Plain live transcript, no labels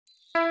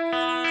I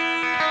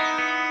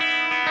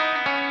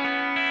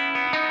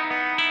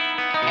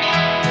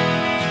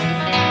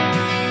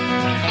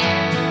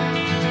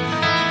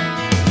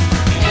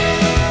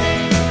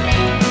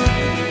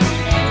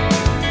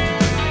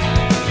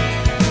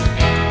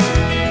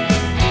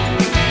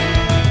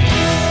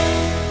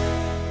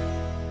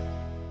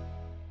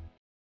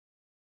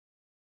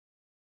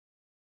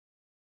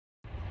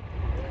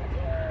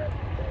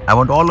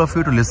want all of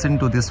you to listen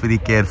to this very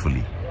carefully.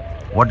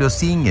 What you're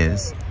seeing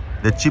is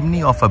the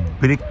chimney of a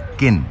brick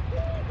kiln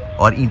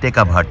और ईंटे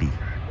का भाटी.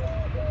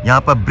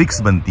 यहाँ पर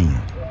bricks बनती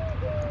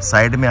हैं.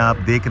 Side में आप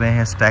देख रहे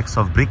हैं stacks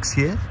of bricks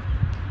here,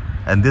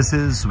 and this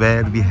is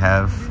where we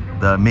have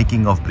the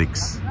making of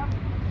bricks.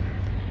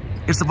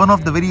 It's one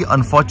of the very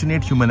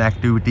unfortunate human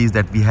activities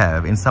that we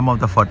have in some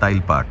of the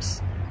fertile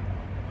parts.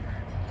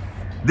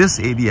 This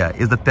area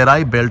is the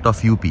Terai Belt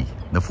of UP,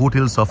 the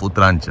foothills of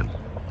Uttaranchal.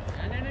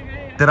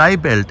 Terai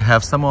Belt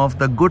have some of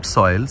the good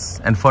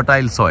soils and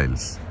fertile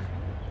soils,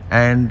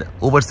 and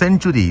over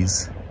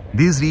centuries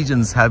these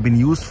regions have been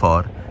used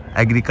for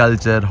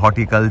agriculture,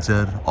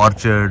 horticulture,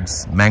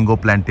 orchards, mango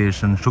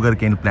plantation,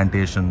 sugarcane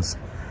plantations,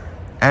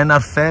 and are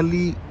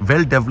fairly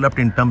well developed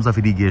in terms of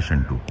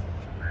irrigation too.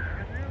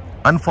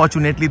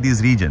 Unfortunately,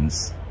 these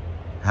regions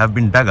have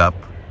been dug up,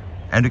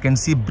 and you can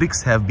see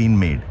bricks have been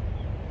made.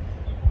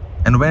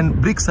 And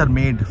when bricks are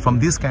made from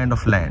this kind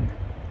of land,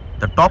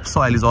 the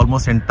topsoil is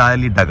almost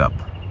entirely dug up.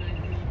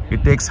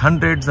 It takes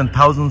hundreds and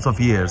thousands of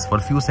years for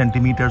few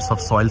centimeters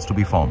of soils to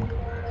be formed.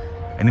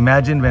 And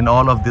imagine when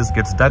all of this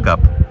gets dug up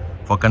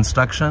for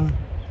construction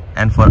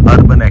and for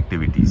urban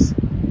activities.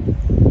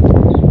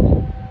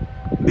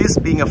 This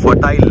being a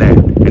fertile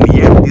land, and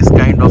yet these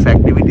kind of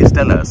activities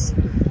tell us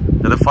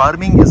that the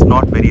farming is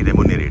not very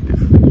remunerative.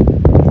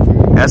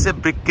 ऐसे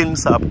brick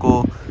kilns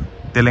आपको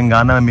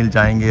तेलंगाना में मिल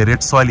जाएंगे, red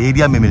soil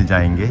area में मिल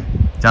जाएंगे,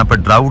 जहाँ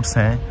पर droughts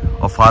हैं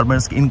और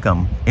फार्मर्स की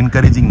इनकम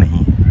इनकरेजिंग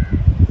नहीं है.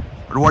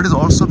 But what is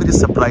also very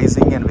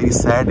surprising and very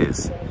sad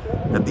is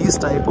that these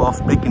type of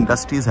brick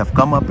industries have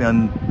come up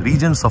in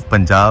regions of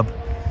Punjab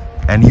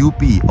and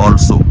UP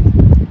also,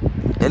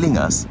 telling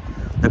us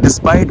that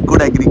despite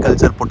good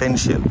agriculture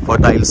potential,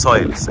 fertile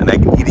soils and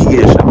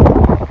irrigation,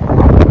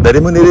 the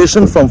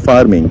remuneration from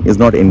farming is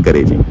not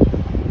encouraging.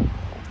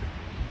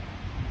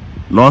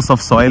 Loss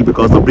of soil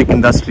because of brick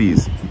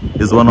industries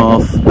is one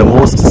of the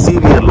most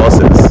severe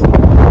losses,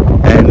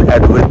 and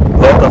with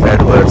lot of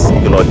adverse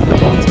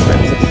ecological